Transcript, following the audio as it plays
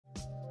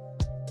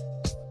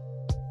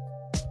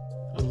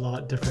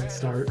lot different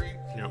start.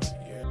 Yep.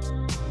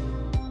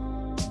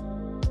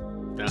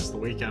 That's the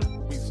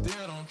Weeknd. We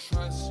still don't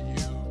trust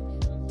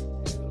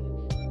you.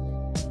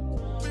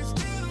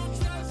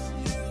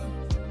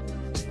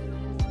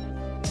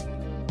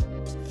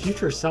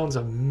 Future sounds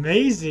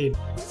amazing.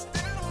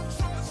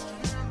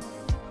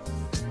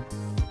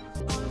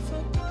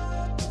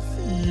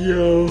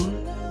 Yo.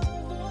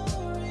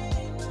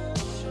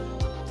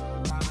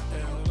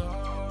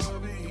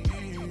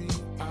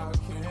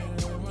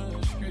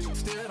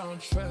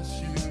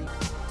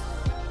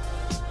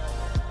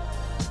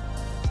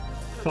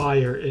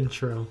 Fire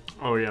intro.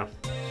 Oh yeah.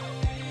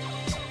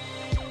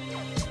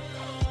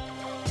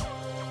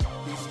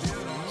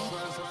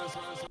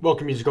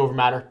 Welcome, Music Over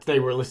Matter. Today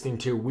we're listening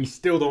to We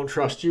Still Don't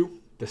Trust You,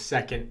 the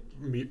second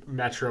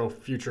Metro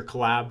Future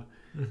collab.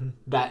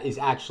 That is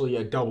actually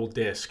a double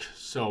disc,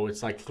 so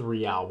it's like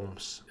 3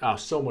 albums.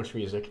 So much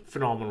music.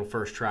 Phenomenal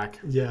first track.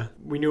 Yeah.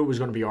 We knew it was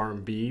going to be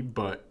R&B,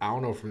 but I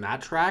don't know, from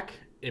that track,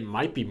 it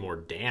might be more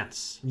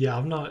dance. Yeah,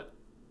 I'm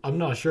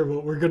not sure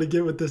what we're gonna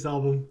get with this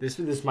album.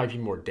 This might be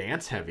more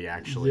dance heavy,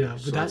 actually. Yeah,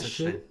 but So that that's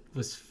shit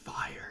was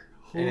fire.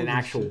 and an Holy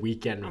actual shit.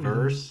 Weeknd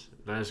verse.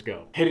 Let's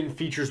go. Hidden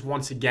features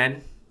once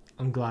again.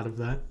 I'm glad of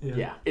that.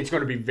 Yeah. It's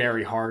going to be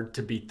very hard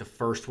to beat the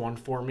first one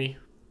for me.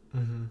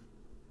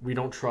 We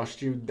Don't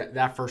Trust You.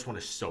 That first one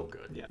is so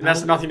good. Yeah. And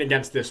that's nothing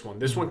against this one.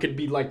 This one could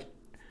be like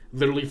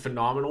literally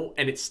phenomenal,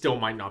 and it still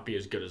might not be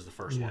as good as the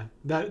first Yeah.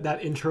 one.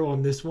 That intro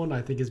on this one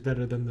I think is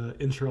better than the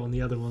intro on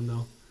the other one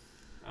though.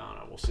 I don't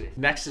know. We'll see.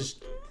 Next is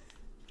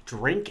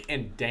Drink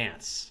and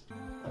Dance.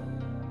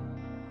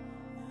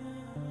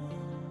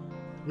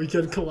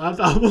 Weeknd collab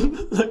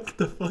album? Like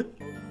the fuck?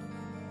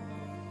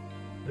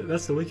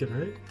 That's the Weeknd,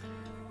 right?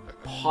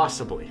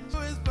 Possibly.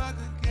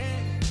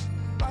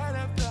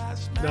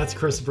 That's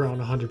Chris Brown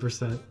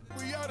 100%.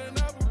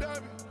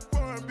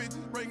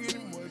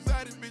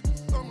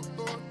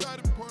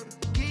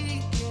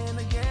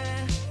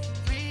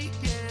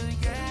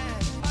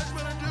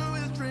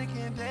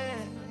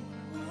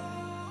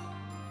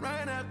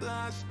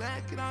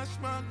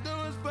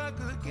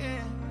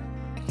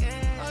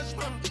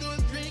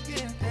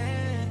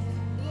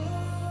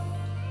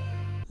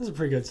 That's a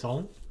pretty good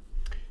song.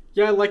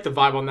 Yeah, I like the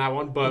vibe on that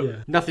one, but Yeah.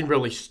 nothing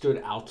really stood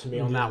out to me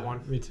on that Yeah,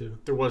 one. Me too.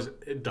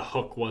 The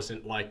hook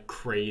wasn't like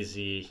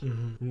crazy.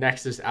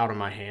 Next is Out of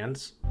My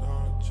Hands.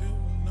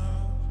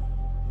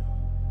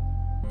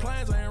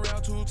 Plans ain't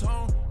real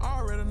two-tone. I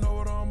already know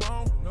what I'm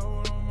on.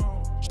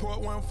 Port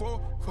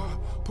 1-4,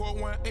 port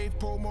 1-8,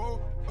 port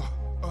more.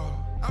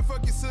 I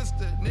fuck your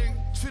sister,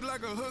 nigga. Treat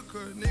like a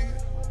hooker,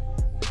 nigga.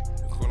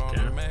 Cool on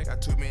the Mac.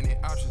 Got too many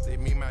options. They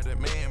meet my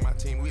demand. My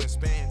team, we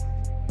expand.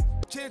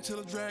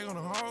 Chinchilla drag on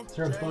the hog. Is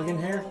there a bug in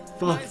here?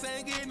 Fuck.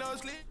 Ain't getting no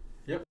sleep.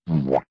 Yep.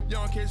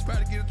 Young kids try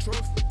to get a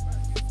trophy.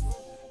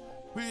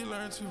 We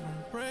learn to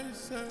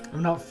embrace it.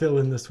 I'm not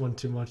feeling this one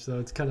too much though.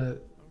 It's kind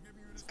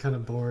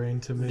of boring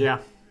to me. Yeah.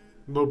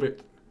 A little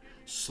bit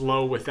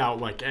slow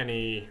without like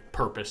any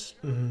purpose.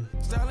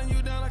 Styling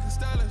you down like a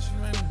stylist.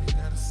 You ain't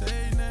even gotta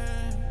say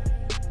that.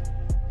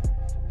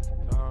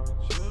 Don't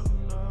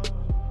you know?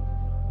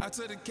 I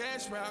took the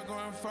cash route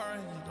going far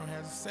and you don't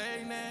have to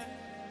say that.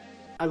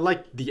 I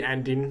like the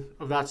ending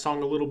of that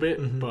song a little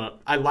bit,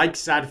 but I like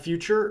Sad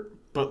Future,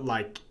 but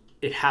like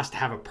it has to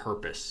have a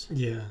purpose.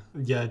 Yeah.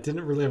 It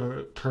didn't really have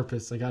a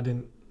purpose. Like I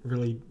didn't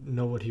really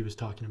know what he was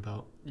talking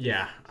about.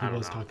 Yeah, He I don't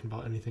was know. talking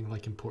about anything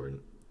like important.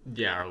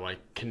 Yeah, or like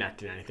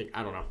connecting anything.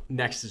 I don't know.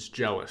 Next is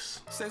Jealous.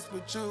 Sex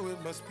with you,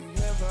 it must be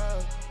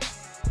heaven.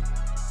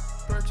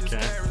 Purchase Okay,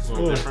 Paris, a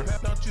little different.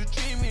 Don't you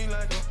treat me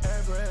like an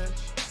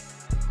average.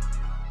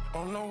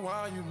 Don't know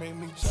why you make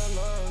me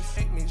jealous.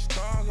 Make me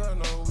stronger,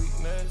 no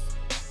weakness.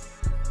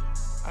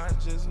 I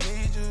just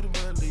need you to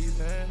believe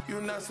in.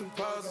 You're not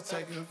supposed to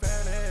take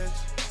advantage.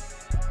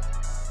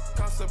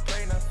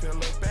 Contemplate, I feel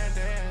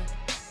abandoned.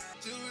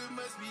 You, it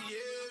must be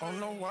you. Don't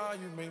know why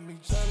you make me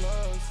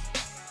jealous.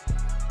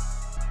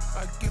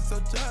 I get so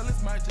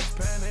jealous, might just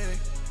panic.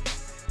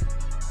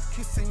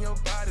 Kissing your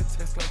body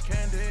tastes like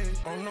candy.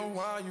 Don't know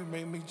why you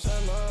make me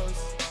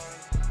jealous.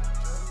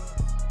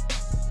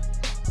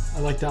 I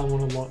like that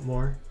one a lot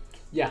more.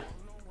 Yeah.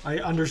 I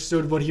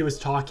understood what he was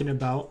talking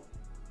about,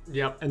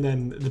 Yep. and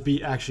then the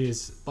beat actually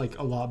is like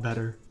a lot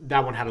better.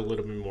 That one had a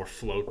little bit more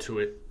flow to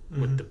it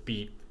with the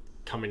beat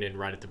coming in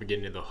right at the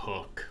beginning of the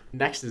hook.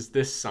 Next is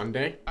This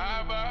Sunday.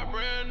 I buy a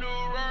brand new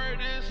Rari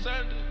this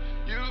Sunday,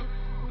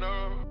 you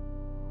know.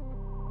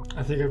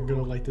 I think I'm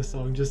gonna like this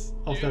song just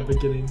off that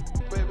beginning.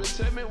 Baby,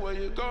 tell me where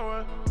you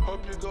going. Hope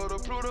you go to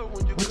Pluto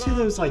when you What do come.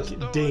 those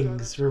like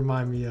dings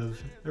remind me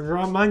of? It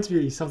reminds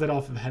me of something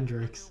off of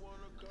Hendrix.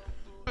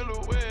 Feel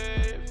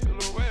away,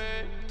 feel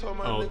away. Told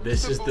my Oh, nigga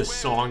this step is the away.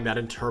 song that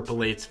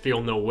interpolates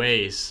Feel No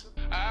Ways.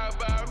 I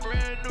buy a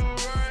brand new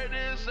Rari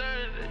this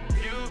Sunday,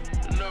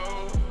 you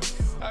know.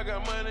 I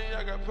got money,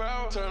 I got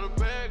power. Turn a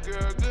bad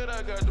girl good,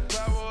 I got the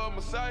power of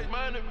my side.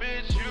 Money,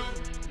 bitch,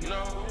 you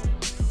know.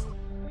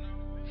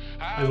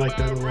 I like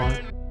that a lot.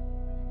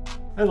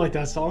 I like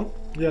that song.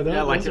 Yeah, that Yeah,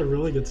 I like was it. a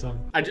really good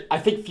song. I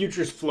think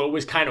Future's flow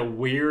is kind of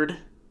weird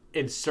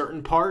in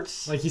certain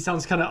parts. Like he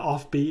sounds kind of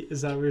offbeat.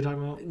 Is that what you're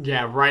talking about?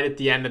 Yeah, right at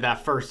the end of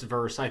that first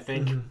verse, I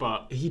think.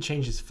 But he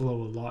changes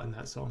flow a lot in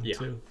that song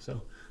too.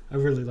 So I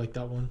really like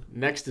that one.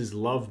 Next is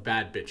Love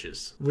Bad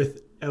Bitches.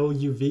 With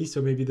LUV,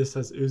 so maybe this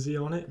has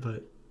Uzi on it,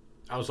 but...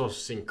 I was also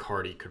seeing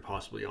Cardi could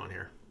possibly on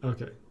here.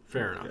 Okay.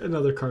 Fair enough.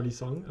 Another Cardi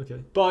song,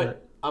 okay. But right.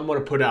 I'm going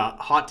to put a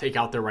hot take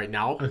out there right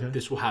now. Okay.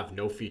 This will have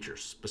no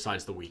features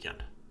besides The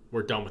Weeknd.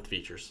 We're done with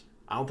features.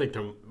 I don't think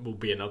there will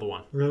be another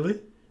one. Really?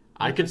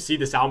 I could see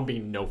this album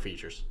being no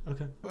features.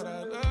 Okay. But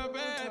I love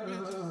bad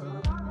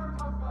bitches.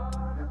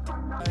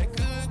 Like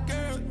good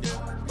girl,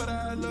 yeah. But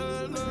I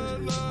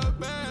love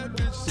bad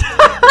bitches.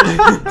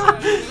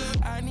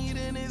 I need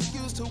an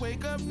excuse to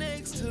wake up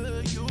next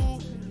to you.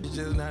 It's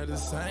just not the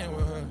same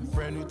with her.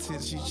 Brand new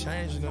tits, she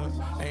changing up.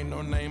 Ain't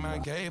no name I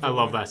gave her. I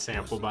love that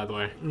sample, by the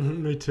way.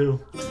 Me too.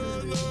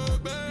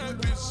 Love bad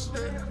bitches,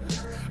 yeah.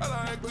 I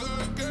like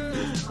good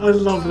girls. I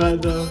love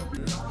that though.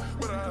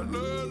 But I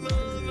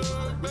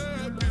love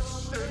bad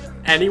bitches, yeah.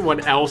 Anyone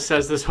else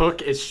says this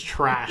hook, it's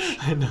trash.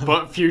 I know.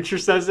 But Future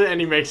says it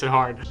and he makes it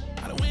hard.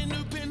 I don't win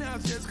the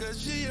penthouse just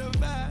cause she a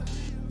vibe.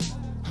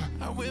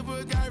 I whip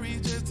a Gary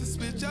just to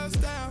spit your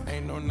style.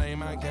 Ain't no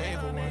name I gave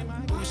her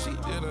one. Ooh, she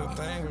did a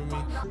thing with me.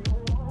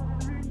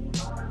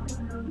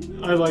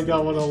 I like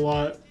that one a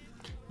lot.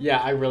 Yeah,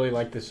 I really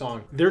like this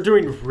song. They're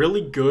doing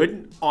really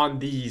good on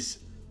these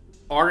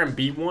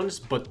R&B ones,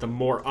 but the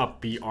more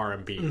upbeat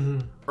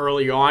R&B.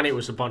 Early on, it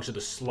was a bunch of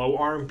the slow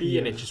R&B,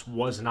 and it just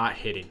was not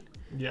hitting.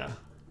 Yeah.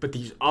 But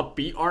these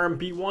upbeat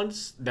R&B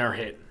ones, they're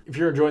hitting. If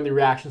you're enjoying the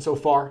reaction so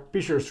far,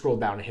 be sure to scroll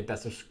down and hit that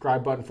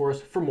subscribe button for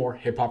us for more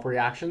hip-hop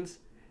reactions.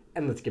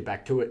 And let's get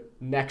back to it.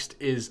 Next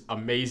is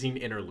Amazing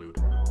Interlude.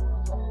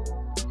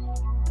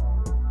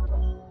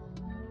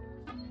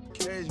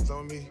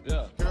 On me.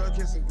 Yeah. Girl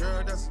kissing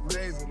girl, that's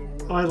amazing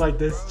to me. Oh, I like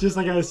this. Just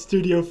like a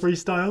studio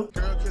freestyle.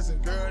 Girl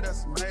kissing girl,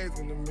 that's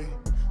amazing to me.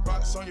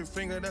 Rocks on your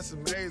finger, that's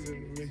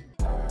amazing to me.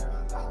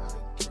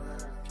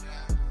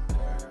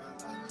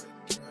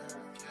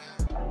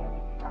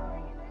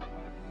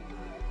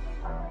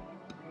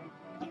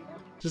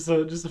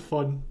 Just a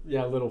fun.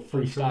 Yeah, a little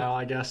freestyle,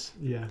 I guess.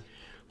 Yeah.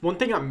 One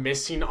thing I'm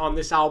missing on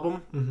this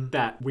album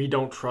that We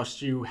Don't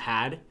Trust You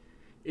had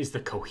is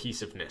the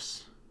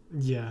cohesiveness.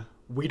 Yeah.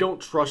 We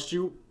Don't Trust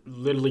You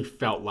literally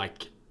felt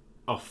like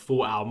a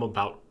full album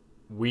about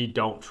We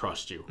Don't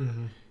Trust You.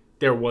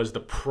 There was the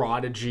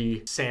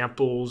Prodigy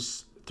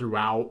samples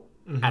throughout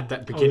at the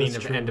beginning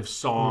and end of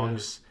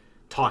songs,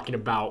 talking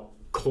about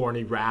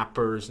corny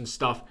rappers and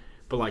stuff.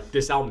 But like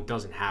this album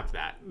doesn't have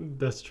that.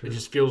 That's true. It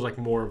just feels like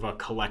more of a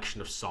collection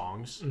of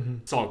songs.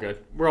 It's all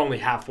good. We're only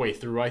halfway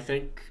through, I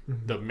think,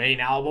 the main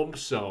album.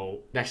 So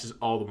next is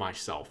All to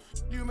Myself.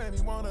 You made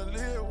me wanna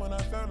live when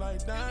I felt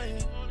like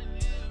dying.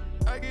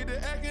 I get the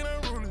acting,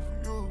 I'm ruling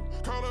for you.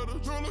 Call her the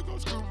jeweler, go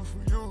scooping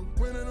for you.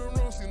 Went in the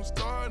room, seen the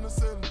star in the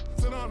ceiling.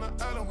 Sit on the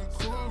island, we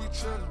cool, we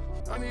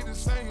chillin'. I need to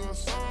sing you a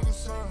song or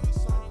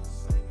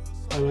something.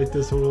 I like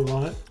this one a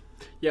lot.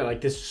 Yeah, like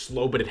this is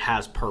slow, but it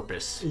has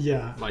purpose.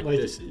 Yeah. Like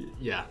this,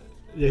 yeah.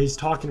 Yeah, he's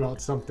talking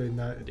about something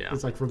that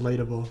is like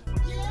relatable.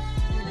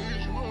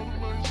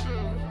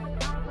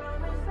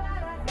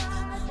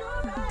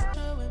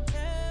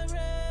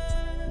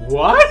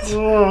 What?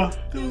 Oh.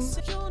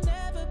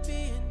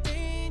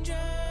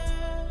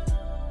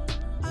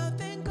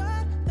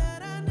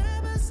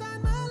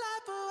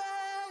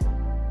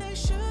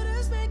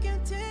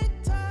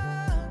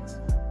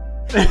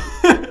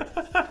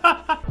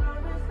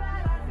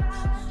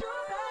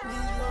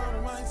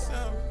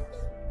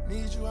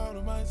 Need you out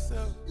of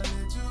myself. I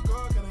need you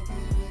go, can I get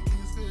a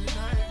kiss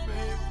tonight,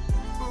 baby?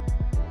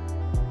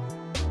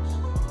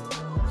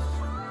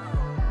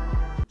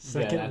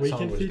 Second that song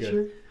Weeknd was feature.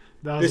 good.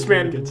 That was This a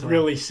really man good song.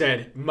 really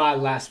said, my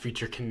last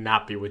feature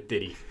cannot be with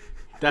Diddy.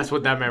 That's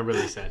what that man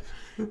really said.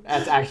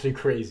 That's actually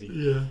crazy.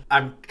 Yeah.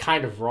 I'm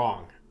kind of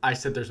wrong. I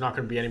said there's not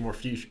going to be any more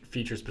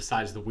features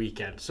besides The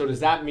Weeknd. So does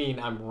that mean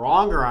I'm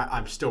wrong or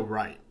I'm still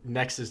right?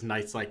 Next is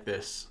Nights Like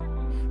This.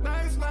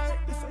 Nights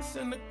like this, I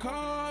send a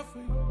coffee.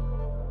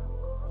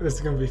 This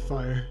is gonna be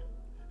fire.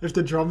 If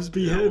the drums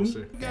be Yeah, hitting. we'll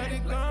see. Got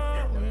it going.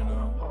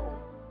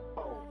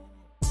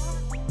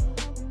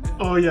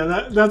 Oh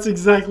yeah, that's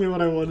exactly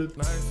what I wanted.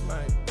 Nights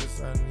like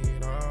this, I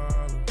need all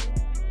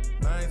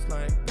of. Nights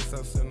like this,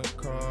 I send a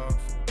coffee.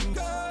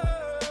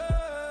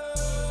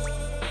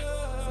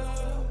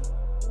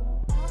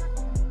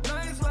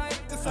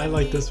 I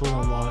like this one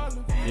a lot.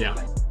 Yeah.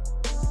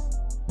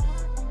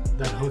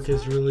 That hook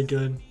is really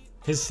good.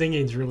 His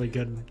singing's really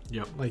good.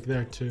 Yep. Like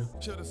there too.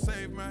 Should've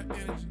saved my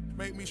energy,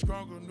 make me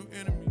stronger, new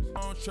enemies.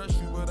 I don't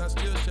trust you, but I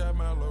still share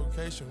my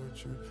location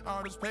with you.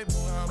 All this paper,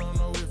 I don't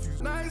know if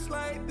you. Nights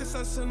like this,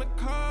 I send a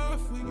call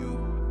for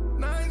you.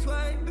 Nights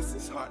like this,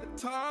 it's hard to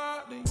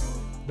talk to you.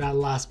 That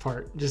last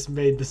part just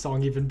made the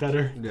song even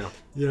better. Yeah.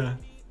 Yeah.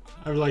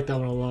 I like that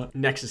one a lot.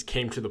 Next is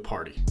Came to the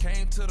Party.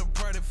 Came to the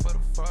party for the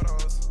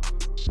photos.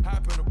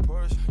 Hop in a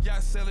Porsche, y'all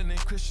selling in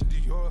Christian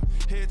Dior.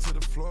 Head to the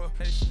floor,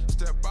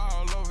 step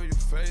all over your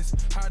face.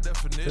 High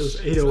definition.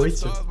 Those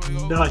 808s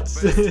are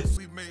nuts.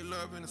 We made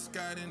love in the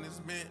sky, then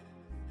it's meant.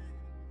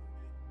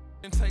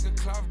 And take a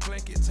cloth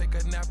blanket, take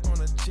a nap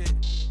on a jet.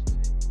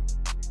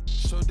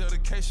 Show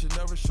dedication,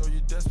 never show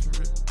you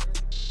desperate.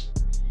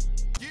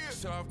 Yeah.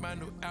 Show off my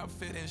new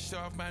outfit and show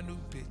off my new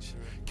bitch.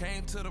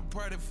 Came to the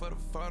party for the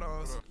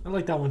photos. I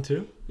like that one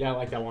too. Yeah, I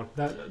like that one.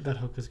 That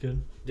hook was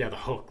good. Yeah, the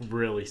hook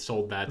really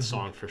sold that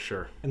song for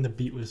sure. And the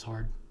beat was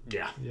hard.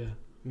 Yeah. Yeah.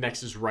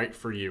 Next is Right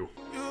For You.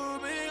 You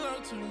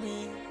belong to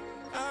me,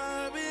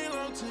 I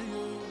belong to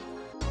you.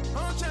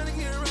 I'm trying to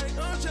get right,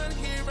 I'm trying to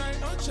get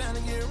right, I'm trying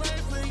to get right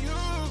for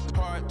you.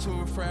 Heart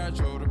too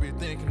fragile to be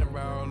thinking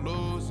about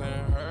losing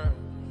her.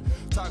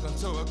 Talking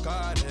to a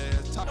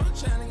goddess, I'm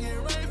trying to get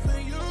right for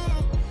you.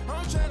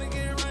 I'm trying to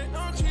get right,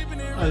 I'm keeping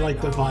it right. I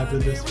like the vibe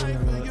of this one.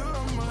 I'm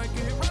gonna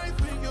get right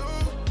for you.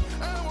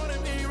 I wanna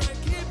be right,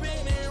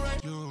 keeping it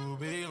right. You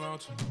belong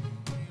to me,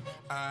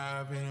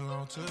 I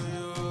belong to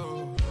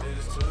you.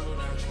 It's too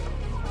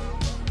natural.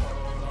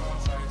 Hold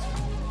on tight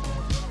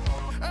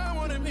to me. I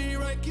wanna be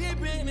right,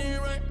 keeping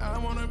it right. I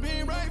wanna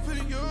be right for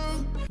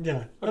you.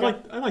 Yeah,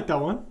 Okay. I like that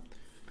one.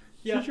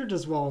 Yeah. Future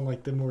does well in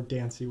like the more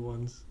dancey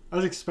ones. I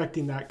was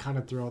expecting that kind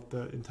of throughout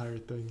the entire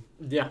thing.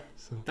 Yeah,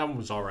 So that one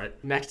was all right.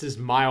 Next is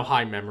Mile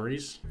High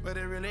Memories. But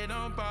it really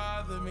don't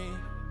bother me.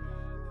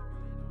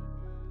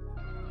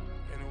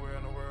 Anywhere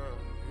in the world.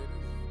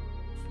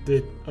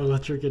 the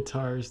electric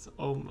guitars.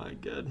 Oh my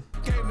god.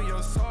 Gave me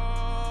your soul.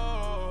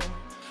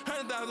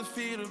 100,000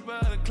 feet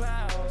above the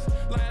clouds.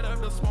 Light up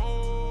the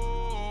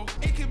smoke.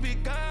 It could be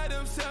God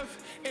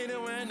himself.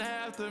 Anyone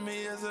after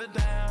me is a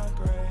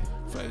downgrade.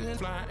 Fucking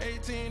flying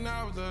 18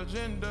 hours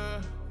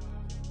agenda.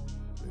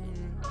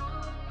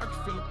 I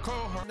can feel a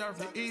cold heart out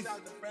the east.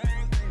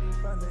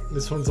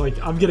 This one's like,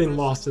 I'm getting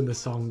lost in this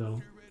song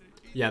though.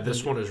 Yeah,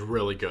 this one is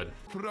really good.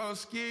 Put on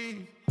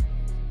ski.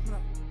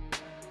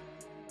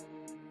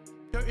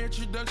 Your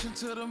introduction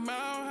to the Mile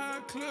High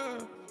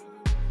Club.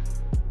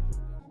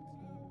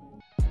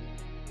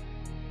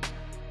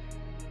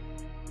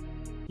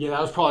 Yeah,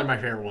 that was probably my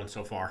favorite one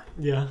so far.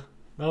 Yeah,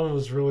 that one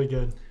was really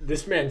good.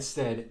 This man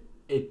said,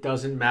 it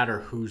doesn't matter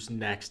who's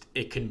next.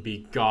 It can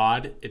be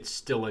God. It's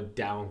still a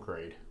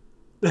downgrade.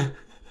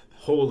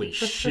 Holy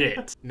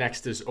shit.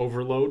 Next is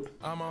Overload.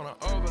 I'm on an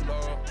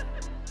overload.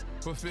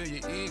 Fulfill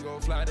your ego,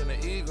 fly in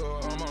the ego.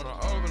 I'm on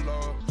an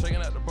overload. Checking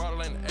out the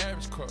bottle ain't the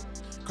average cup.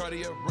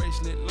 Cartier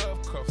bracelet,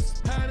 love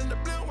cuffs. Hide in the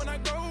blunt when I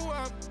go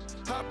up.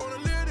 Hop on the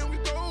lid and we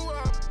go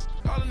up.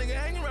 All the niggas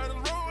hanging around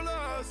the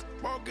rollers.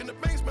 Walk in the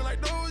basement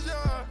like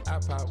Doja. I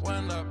pop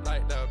one up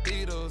like the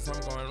Beatles.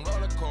 I'm going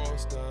roller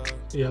coaster.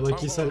 Yeah,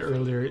 like you said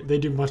earlier, they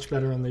do much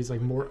better on these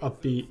like more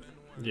upbeat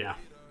Yeah.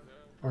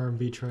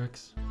 R&B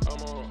tracks.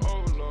 I'm on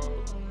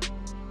overload.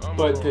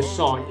 But this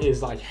song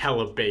is like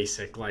hella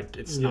basic. Like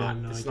it's Yeah, not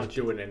no, I it's get not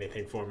doing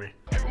anything for me.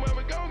 Everywhere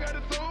we go, got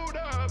it sold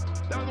up.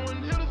 That was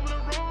when hitters with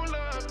a roll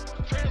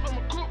up. Trans on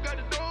my coupe, got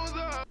the doors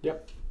up.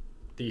 Yep.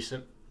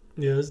 Decent.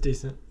 Yeah, it was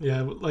decent.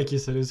 Yeah, like you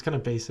said, it was kind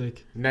of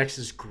basic. Next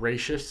is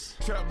Gracious.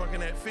 Trap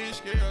bucking that fish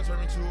scale,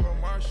 turn into a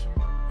Martian.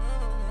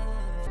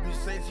 You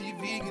say she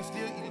vegan,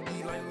 still eat a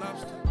D like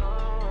lobster.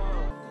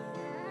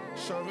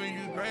 Showing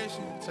you gracious,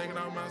 taking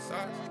out my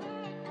socks.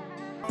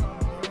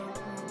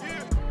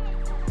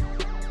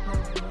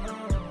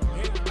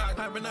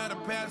 I've been out a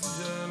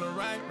passenger in the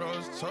right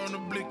road, told the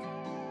blick.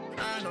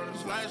 I know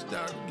this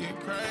lifestyle can get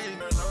crazy. I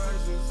know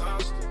it's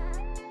exhausting.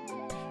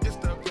 It's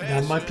the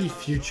That might be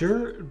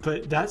Future,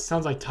 but that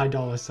sounds like Ty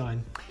Dolla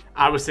 $ign.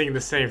 I was thinking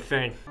the same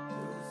thing.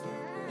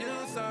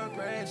 You're so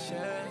gracious.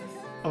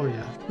 Oh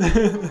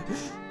yeah.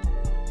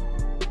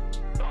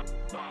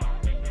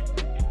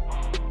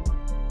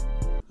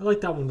 I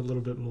like that one a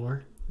little bit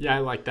more. Yeah, I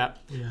like that.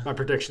 Yeah. My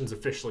prediction's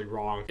officially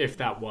wrong. If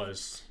that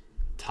was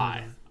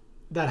Ty.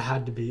 That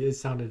had to be. It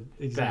sounded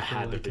exactly That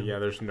had like to be. him. Yeah,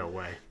 there's no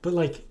way. But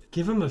like,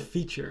 give him a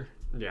feature.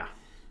 Yeah.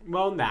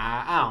 Well,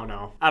 nah, I don't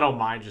know. I don't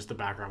mind just the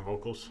background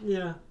vocals.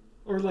 Yeah.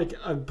 Or like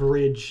a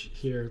bridge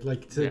here,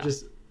 like to Yeah.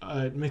 just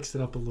mix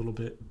it up a little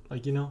bit,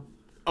 like, you know.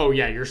 Oh,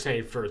 yeah, you're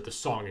saying for the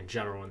song in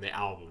general and the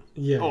album.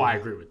 Yeah. Oh, I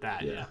agree with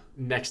that. Yeah. Yeah.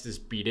 Next is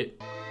Beat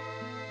It.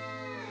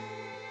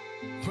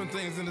 Put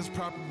things in this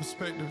proper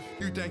perspective.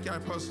 You think I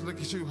supposed to look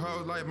at you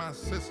hoes like my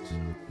sister?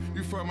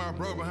 You fuck my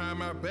bro behind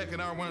my back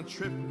and I want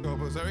trip. Go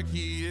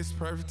berserky, it's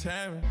perfect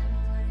timing.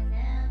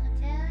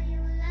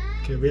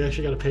 Okay, we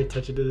actually got to pay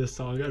attention to this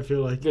song. I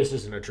feel like, This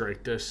isn't a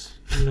Drake diss.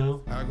 you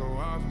know. I go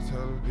off and tell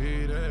her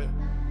beat it.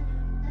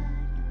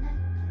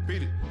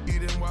 Beat it.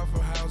 Eating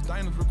Waffle House,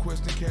 diners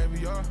requesting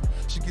caviar.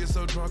 She gets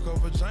so drunk her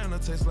vagina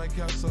tastes like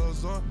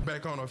calzones.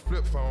 Back on her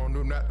flip phone,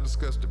 do not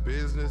discuss the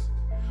business.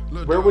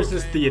 Lil' Where dog was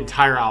this came the home.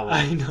 entire album?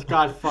 I know.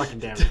 God fucking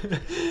damn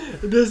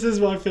it. This is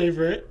my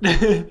favorite.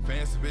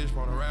 Fancy bitch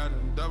wanna ride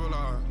in double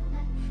R.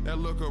 That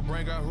look will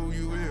bring out who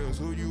you is,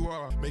 who you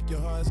are. Make your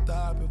heart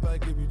stop if I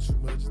give you too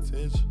much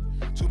attention.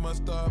 Too much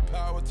star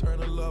power,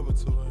 turn a lover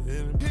to an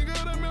enemy. He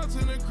got a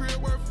mountain in the crib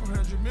worth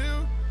 400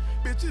 mil.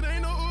 Bitch, it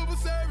ain't no Uber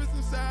service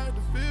inside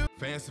the field.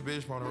 Fancy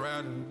bitch wanna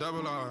ride in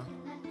double R.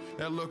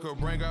 That look will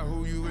bring out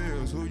who you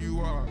is, who you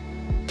are.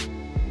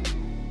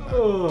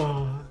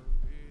 Oh,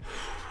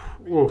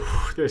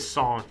 Oof, this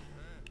song.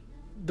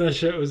 that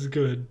shit was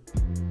good.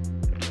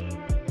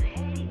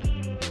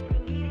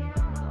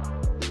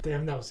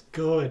 Damn, that was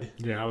good.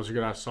 Yeah, that was a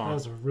good ass song. That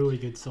was a really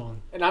good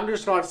song. And I'm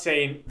just not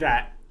saying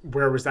that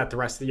where was that the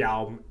rest of the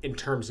album in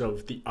terms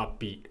of the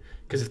upbeat.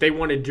 Because if they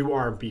want to do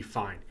R&B,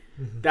 fine.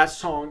 That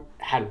song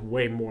had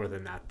way more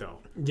than that, though.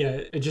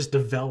 Yeah, it just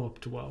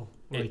developed well.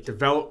 It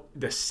developed.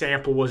 The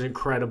sample was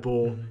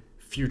incredible.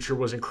 Future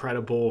was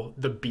incredible.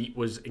 The beat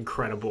was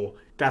incredible.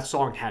 That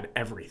song had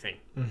everything.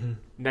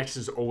 Next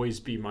is Always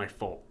Be My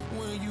Fault.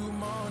 When you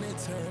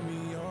monitor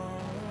me on.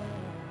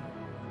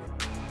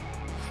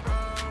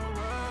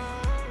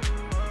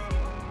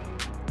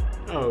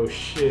 Oh,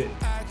 shit.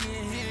 I can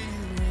hear you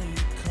when you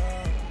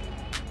call.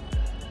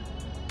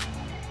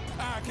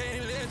 I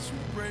can't let you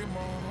break my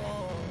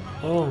heart.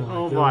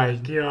 Oh My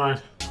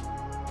God.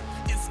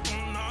 It's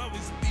gonna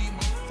always be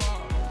my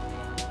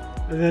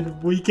fault. And then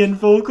Weeknd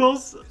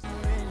vocals.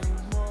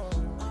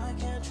 I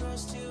can't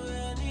trust you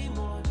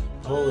anymore.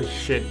 Holy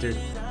shit, dude.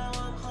 Now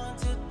I'm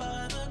haunted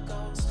by the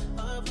ghosts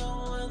of the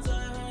ones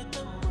I hurt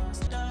the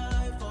most.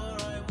 Die for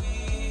I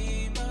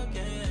weep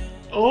again.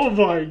 Oh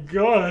my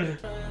God.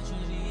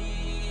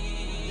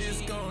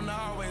 It's gonna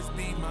always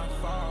be my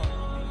fault.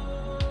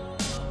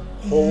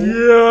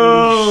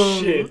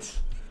 Holy shit.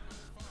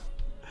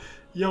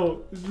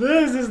 Yo,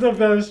 this is the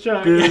best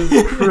track. This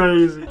is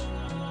crazy.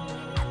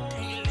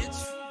 Can't let you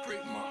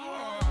break my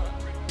heart.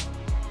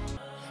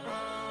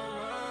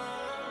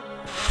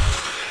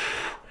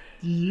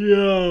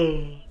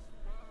 Yo.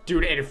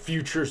 Dude, and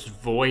Future's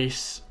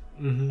voice.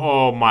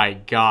 Oh my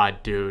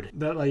God, dude.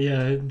 That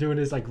doing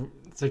his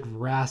it's like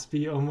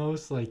raspy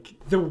almost. Like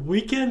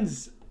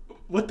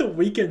what the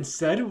Weeknd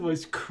said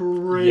was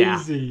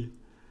crazy.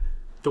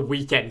 The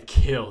Weeknd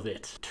killed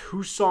it.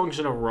 2 songs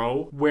in a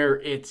row where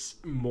it's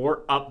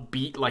more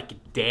upbeat,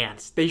 like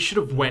dance. They should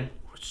have went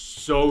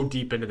so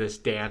deep into this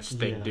dance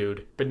thing,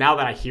 dude. But now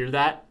that I hear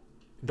that,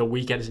 the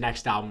Weeknd's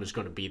next album is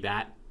going to be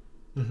that,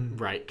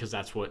 right? Because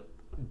that's what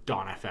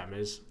Dawn FM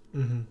is.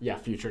 Yeah,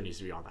 Future needs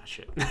to be on that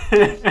shit.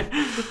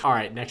 All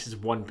right, next is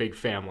One Big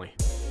Family.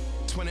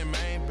 20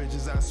 main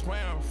bitches, I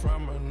swam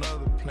from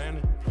another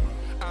planet.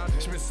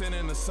 She been sitting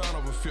in the sun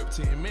over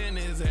 15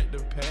 minutes at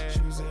the pad. She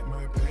was at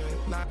my bed.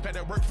 Now I had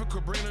to work for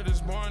Cabrina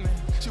this morning.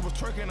 She was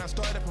twerking, I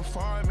started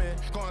performing.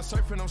 Going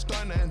surfing, I'm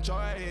starting to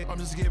enjoy it. I'm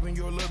just giving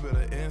you a little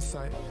bit of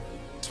insight.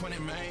 20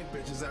 main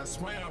bitches, I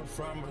swam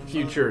from another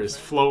Future is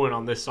flowing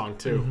on this song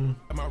too.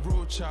 My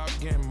rude child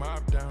getting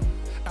mopped down.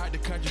 Out the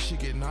country, she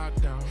get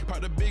knocked down.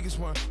 Probably the biggest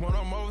one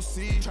I'm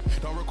overseas.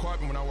 Don't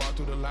record me when I walk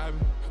through the lobby.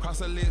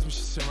 Cross her legs when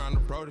she sit around the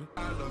Brody.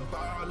 I love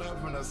all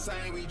of them the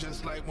same, we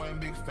just like one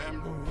big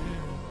family.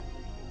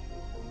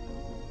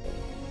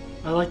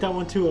 I like that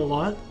one too a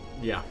lot.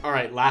 Yeah. All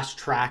right, last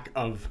track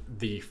of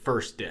the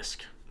first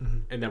disc.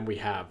 And then we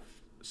have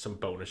some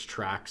bonus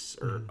tracks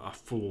or a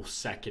full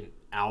second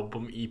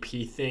album EP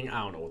thing.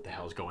 I don't know what the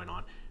hell's going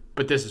on.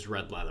 But this is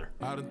Red Leather.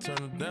 I done turned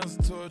a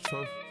dancer to a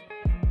trophy.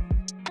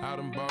 I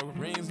done bought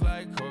rings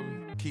like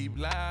Kobe. Keep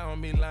lying on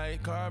me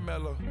like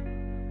Carmelo.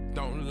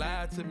 Don't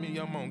lie to me,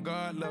 I'm on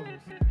God levels.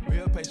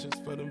 Real patience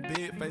for them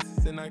big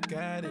faces, and I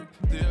got it.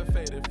 Still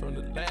faded from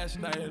the last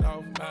night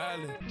off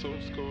Island.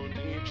 Stars,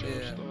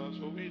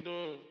 what we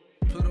doing?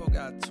 Pluto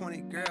got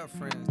 20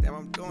 girlfriends. Damn,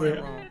 I'm doing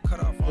it wrong. Cut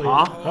off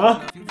all Huh?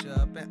 the future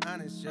up and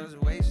honest, just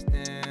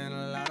wasting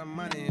a lot of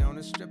money on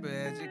a stripper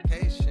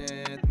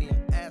education. Me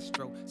and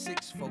Astro,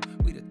 6'4",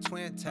 we the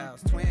twin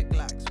towers, twin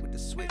Glocks with the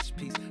switch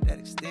piece. That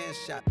extend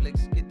shot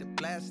licks get the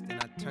blast, and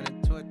I turn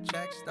into a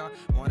track star.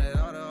 Wanted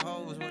all the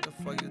hoes, what the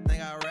fuck you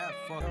think I rap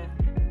for?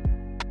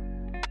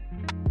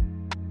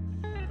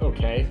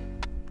 Okay.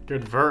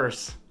 Good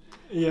verse.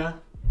 Yeah.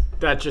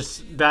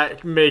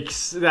 That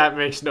makes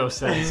no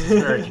sense. It's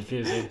very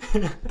confusing.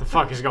 The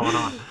fuck is going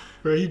on?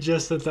 Bro, he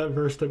just sent that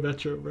verse to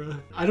Metro, bro.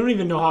 I don't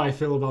even know how I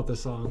feel about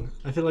this song.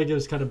 I feel like it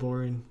was kind of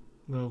boring,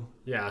 though.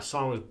 Yeah, the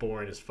song was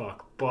boring as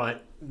fuck,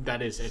 but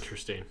that is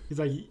interesting. He's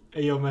like,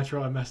 hey, yo,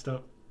 Metro, I messed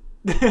up.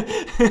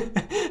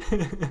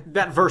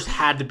 That verse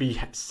had to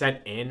be sent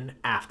in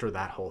after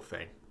that whole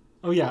thing.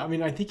 Oh, yeah. I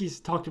mean, I think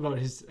he's talked about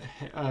his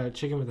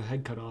chicken with the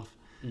head cut off.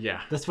 Yeah.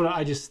 That's what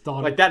I just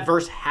thought. Like, that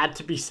verse had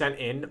to be sent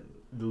in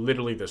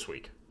literally this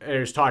week. It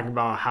was talking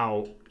about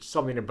how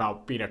something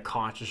about being a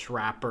conscious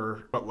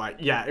rapper, but like,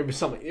 yeah, it was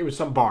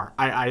some bar.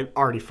 I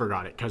already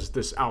forgot it because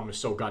this album is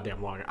so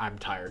goddamn long. I'm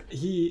tired.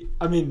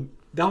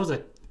 That was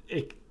a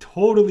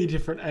totally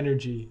different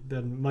energy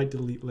than Might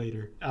Delete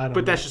Later.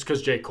 But that's just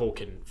because J. Cole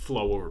can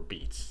flow over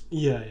beats.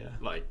 Yeah.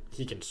 Like,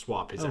 he can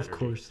swap his energy. Of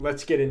course.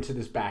 Let's get into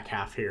this back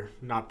half here.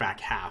 Not back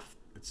half.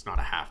 It's not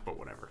a half, but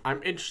whatever.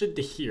 I'm interested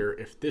to hear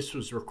if this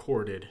was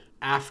recorded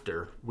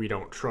after We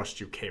Don't Trust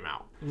You came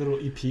out. A little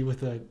EP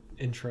with an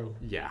intro.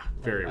 Yeah,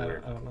 very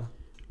weird. I don't know.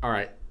 All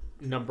right,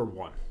 number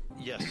 1.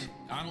 Yes.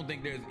 I don't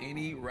think there's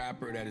any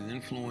rapper that has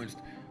influenced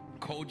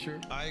culture.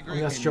 I agree.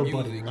 And that's and Joe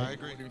music Budden, right? I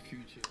agree. in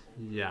Future.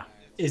 Yeah.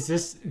 Is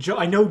this Joe?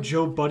 I know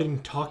Joe Budden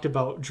talked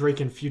about Drake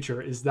and Future.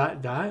 Is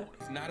that?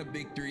 It's not a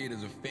big 3, it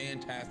is a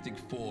fantastic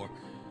 4.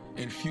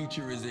 And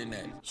Future is in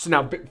that. So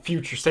now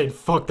Future saying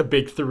fuck the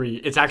big 3.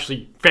 It's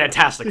actually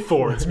Fantastic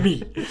 4. It's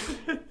me.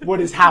 What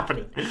is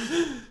happening?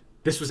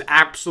 This was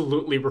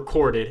absolutely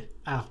recorded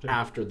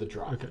after the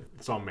drop. Okay.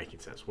 It's all making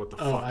sense. What the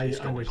Oh, fuck I is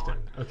going understand.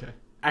 on? Okay.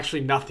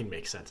 Actually, nothing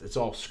makes sense. It's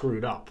all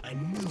screwed up. I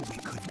knew we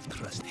couldn't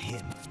trust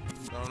him.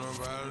 Don't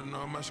nobody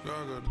know my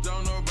struggle.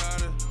 Don't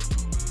nobody.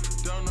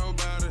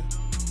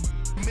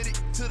 Committed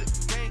to the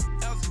gang,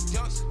 else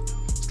youngster.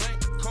 Slang,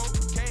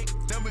 cocaine.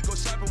 Then we go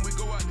shopping, we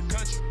go out the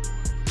country.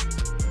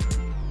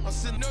 I'm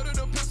sitting under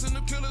them pissing,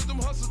 them killers, them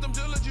hustlers, them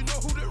dealers, you know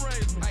who they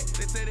raised me.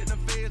 They say that the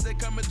feds, they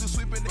coming through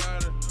sweeping the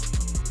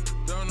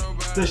Don't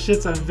nobody. This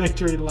shit's a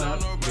victory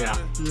lap. Yeah.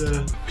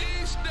 Yeah.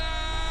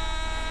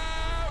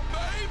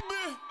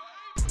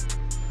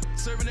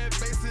 Serving that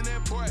bass in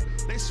that boy,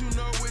 they shoot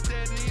no with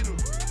that needle.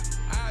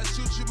 I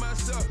shoot you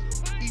myself.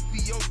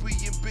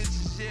 Ethiopian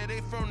bitches, yeah,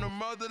 they from the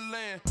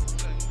motherland.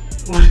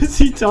 What is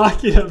he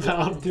talking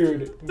about?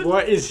 Dude,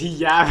 what is he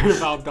yapping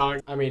about,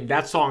 dog? I mean,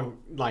 that song,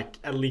 like,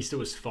 at least it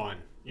was fun.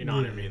 You know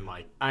what I mean?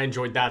 Like, I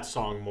enjoyed that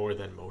song more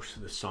than most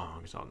of the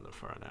songs on the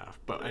front half.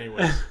 But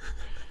anyways,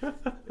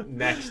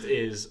 next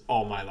is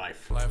All My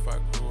Life. Life I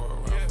grew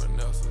around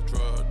Vanessa,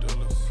 drug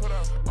dealers.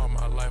 All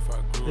my life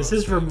I grew This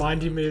is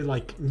reminding me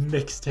like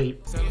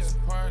mixtape.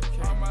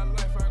 All my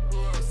life I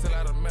grew up. Sell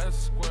out a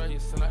mess square, you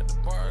sell out the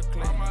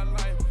Barclay. All my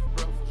life,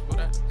 breakfast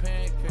without the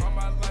pancake. All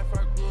my life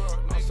I grew up.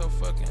 I'm so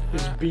fucking high.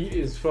 This beat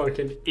is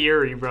fucking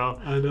eerie, bro.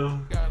 I know.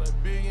 Got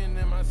 $1 billion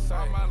in my sight.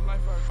 All my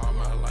life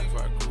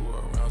I grew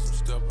up around some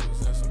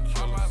steppers and some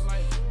killers.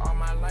 All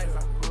my life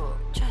I grew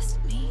up.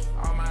 Trust me.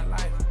 All my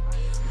life.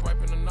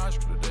 Wiping the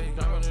nostril today,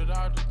 driving it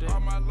out today. All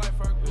my life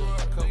I grew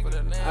up. Cover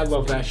the land. I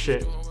love that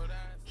shit.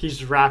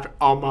 He's rapping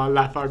All My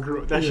Life I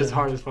Grew Up. That shit's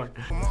hard as fuck.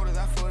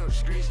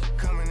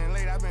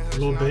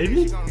 Lil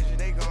Baby?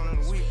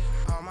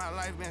 All my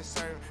life been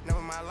serving,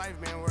 never my life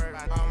been working.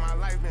 All my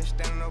life been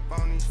standing up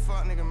on these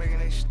fuck niggas making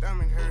their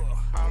stomach hurt.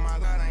 All my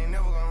life I ain't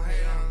never gonna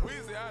hate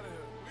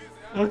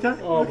on.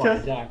 Okay. Oh okay.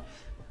 my god.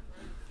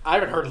 I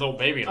haven't heard Lil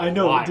Baby in a I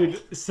know, while. dude.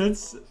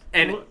 Since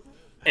And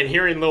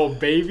hearing Lil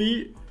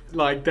Baby,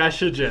 like, that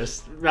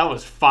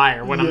was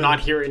fire when I'm not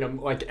hearing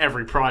him, like,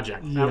 every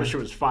project. That shit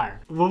was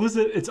fire. what was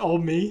it? It's All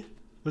Me.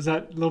 Was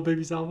that Lil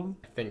Baby's album?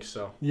 I think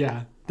so.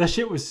 Yeah. That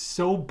shit was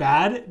so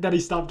bad that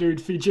he stopped doing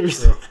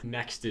features.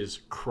 Next is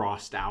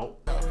Crossed Out.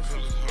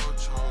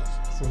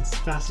 This one's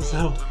fast as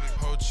hell.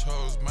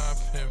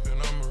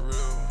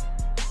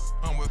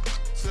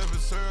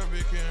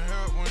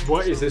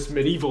 What is this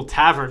medieval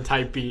tavern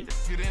type beat?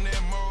 Get in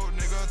that mode,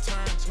 nigga,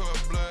 turn to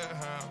a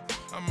bloodhound.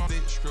 I'm on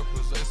dick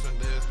strippers, they some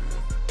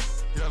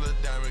lesbians. Yellow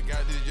diamond,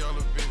 got this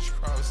yellow bitch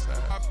cross-eyed.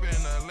 Hop in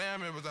a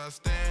lamb, it was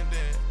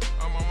outstanding.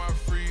 I'm on my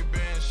free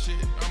band shit,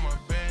 I'm a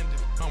bandit.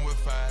 I'm with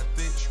 5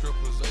 thick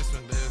strippers, they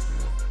some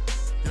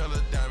lesbians.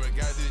 Yellow diamond,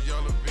 got this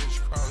yellow bitch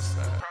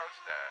cross-eyed.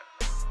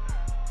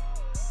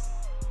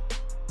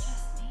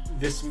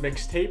 This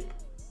mixtape,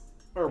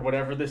 or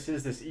whatever this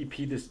is, this EP,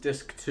 this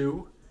disc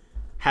 2,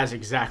 has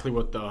exactly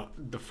what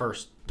the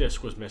first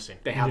disc was missing.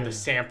 They have the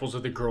samples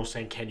of the girl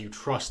saying, "Can you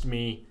trust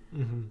me?"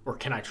 Or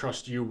 "Can I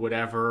trust you?"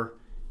 Whatever.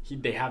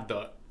 They have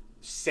the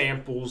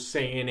samples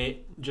saying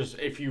it. Just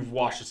if you've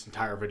watched this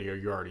entire video,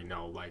 you already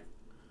know. Like,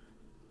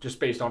 just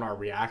based on our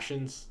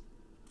reactions,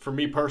 for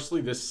me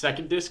personally, this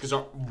second disc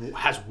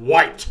has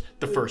wiped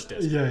the first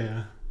disc.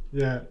 Yeah.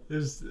 It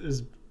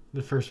was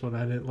the first one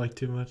I didn't like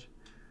too much.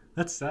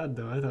 That's sad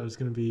though. I thought it was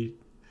gonna be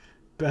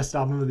best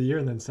album of the year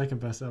and then second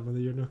best album of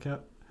the year. No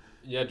cap.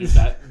 Yeah, dude,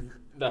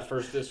 that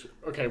first disc.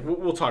 Okay,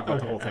 we'll talk about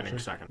the whole thing in a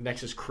second.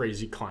 Next is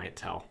Crazy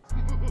Clientele.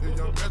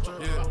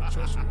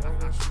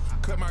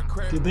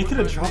 Dude, they could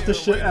have dropped this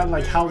shit at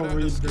like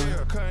Halloween,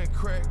 bro. Cutting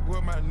crack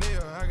with my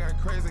nail. I got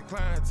crazy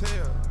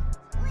clientele.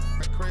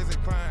 Crazy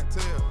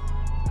clientele.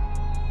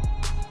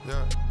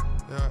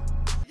 Yeah.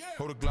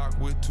 Hold a Glock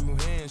with 2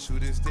 hands,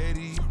 shoot it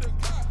steady.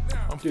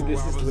 Dude,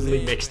 this is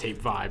literally mixtape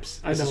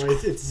vibes. I know,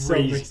 it's so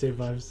mixtape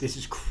vibes. This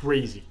is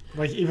crazy.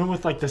 Like, even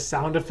with like the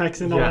sound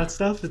effects and all that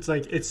stuff, it's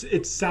like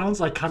it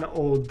sounds like kind of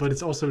old, but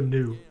it's also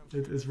new.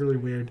 It's really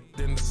weird.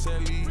 Then the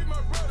celly,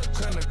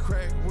 cutting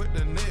crack with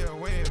the nail,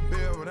 weighing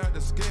bill without the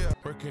scale.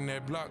 Working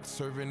that block,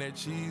 serving that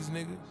cheese,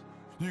 nigga.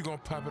 You gon'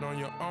 pop it on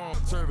your own.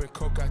 Serving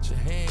coke out your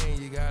hand,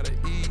 you gotta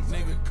eat,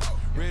 nigga.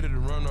 Ready to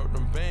run up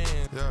them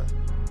bands.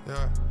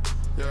 Yeah.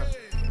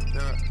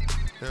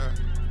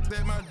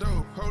 At my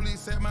door,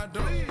 police at my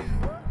door.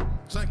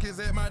 Junkies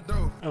at my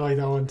door. I like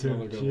that one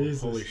too.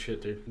 Jesus. Holy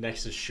shit, dude.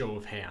 Next is Show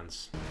of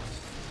Hands.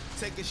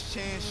 Take a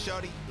chance,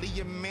 shorty. Leave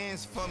your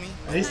mans for me.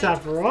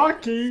 ASAP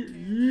Rocky.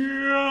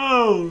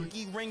 Yo.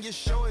 You ring your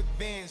show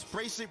advance.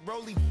 Brace it,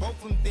 rollie,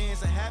 both them dance.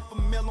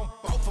 $500,000 on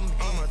both them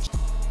hands.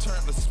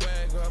 Turn the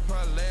swag up,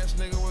 our last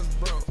nigga was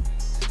broke.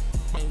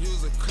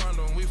 Use a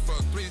condom, we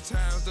fuck 3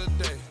 times a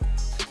day.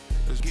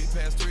 Let's get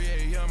past 3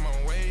 a.m.,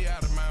 I'm way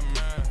out of my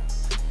mind.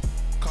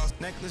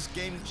 Cost necklace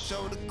gave me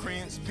shoulder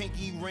cramps.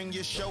 Pinky ring,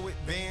 your show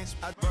advance.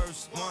 I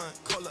verse 1,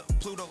 call up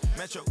Pluto,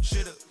 Metro,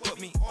 shoulda put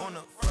me on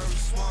the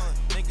first one.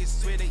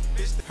 Niggas swear they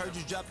bitch. Heard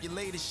you drop your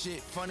latest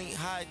shit. Funny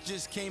how it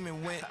just came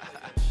and went.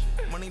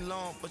 Money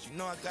long, but you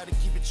know I gotta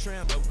keep it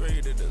trim.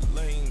 Upgraded the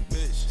lane,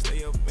 bitch.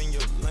 Stay up in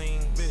your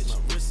lane, bitch.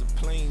 My wrist a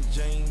plain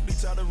Jane.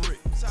 Bitch,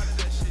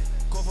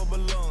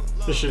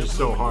 This shit is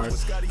so hard.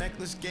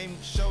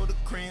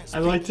 I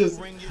liked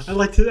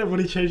it when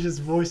he changed his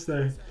voice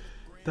there.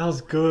 That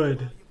was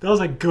good. That was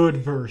a good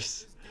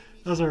verse.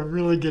 That was a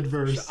really good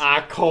verse.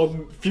 I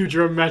called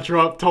Future and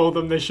Metro up, told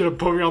them they should have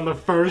put me on the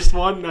first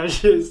one. That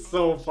shit is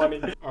so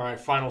funny. All right,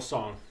 final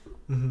song.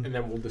 And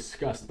then we'll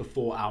discuss the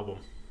full album.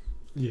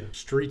 Yeah.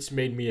 Streets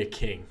Made Me a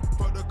King.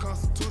 Fuck the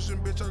Constitution,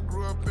 bitch, I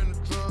grew up in the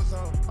drug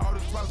zone. All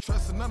this plot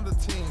trusting none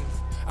of the teams.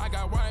 I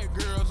got white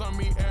girls on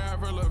me,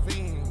 Avril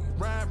Lavigne.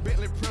 Brian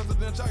Bentley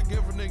president, I give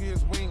a nigga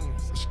his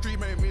wings. The street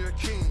made me a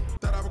king.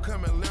 Thought I would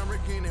come in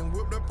Lamborghini and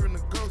whipped up in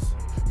the ghost.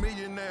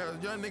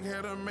 Millionaires, young nigga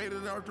had done made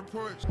it out the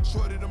porch.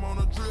 Shorty them on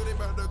a drill, they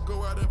about to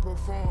go out and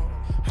perform.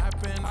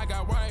 Happen, I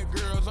got white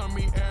girls on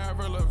me,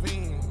 Avril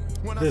Lavigne.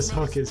 This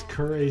hook is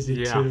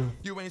crazy too.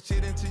 You ain't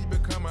shit until you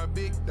become a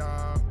big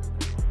dog.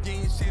 You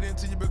ain't shit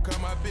until you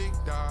become a big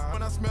dog.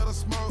 When I smell the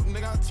smoke,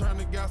 nigga, I turn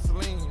to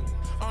gasoline.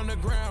 On the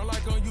ground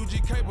like on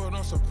UGK, but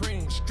on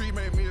Supreme. Street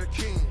made me a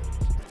king.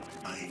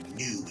 I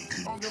knew we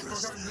couldn't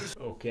trust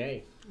him.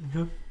 Okay.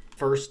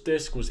 First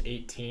disc was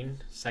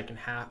 18. Second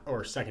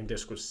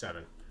disc was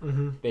 7.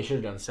 They should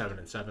have done 7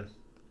 and 7.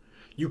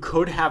 You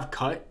could have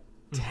cut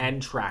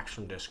 10 tracks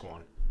from disc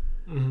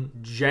 1.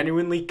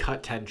 Genuinely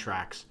cut 10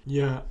 tracks.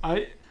 Yeah,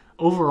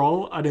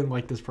 overall I didn't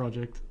like this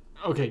project.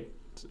 Okay,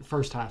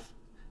 first half.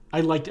 I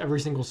liked every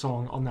single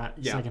song on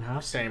that second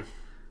half. Same.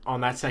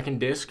 On that second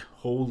disc,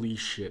 holy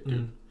shit,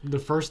 dude. The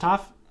first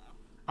half,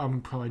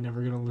 I'm probably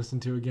never gonna listen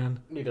to again.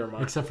 Neither am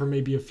I. Except for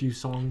maybe a few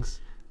songs,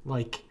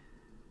 like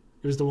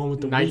it was the one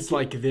with the Nights Weeknd.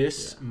 Like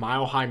This,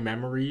 Mile High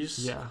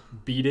Memories,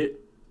 Beat It,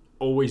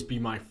 Always Be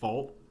My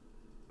Fault.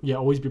 Yeah,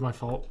 Always Be My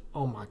Fault.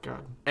 Oh my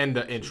god. And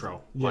the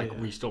intro,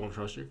 We Still Don't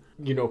Trust You.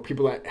 You know,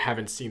 people that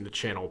haven't seen the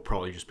channel will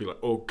probably just be like,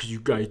 oh, because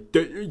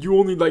you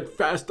only like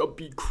fast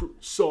upbeat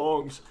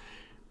songs.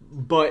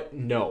 But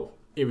no,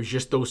 it was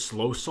just those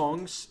slow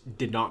songs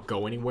did not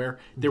go anywhere.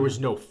 There was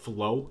no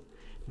flow.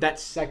 That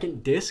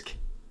second disc,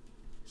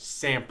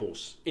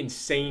 samples,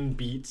 insane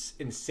beats,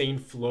 insane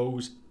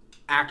flows,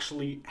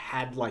 actually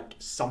had like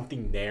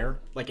something there.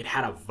 Like it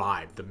had a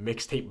vibe. The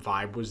mixtape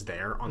vibe was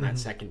there on that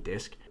second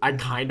disc. I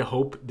kind of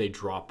hope they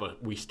drop a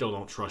We Still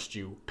Don't Trust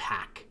You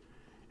pack.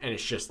 And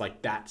it's just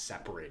like that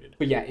separated.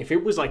 But yeah, if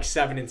it was like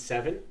 7 and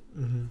 7,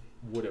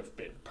 would have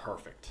been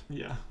perfect.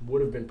 Yeah.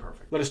 Would have been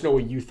perfect. Let us know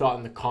what you thought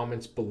in the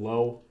comments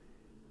below.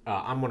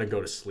 I'm going to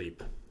go to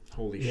sleep.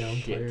 Holy shit.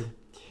 I'm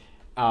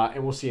tired.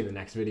 And we'll see you in the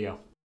next video.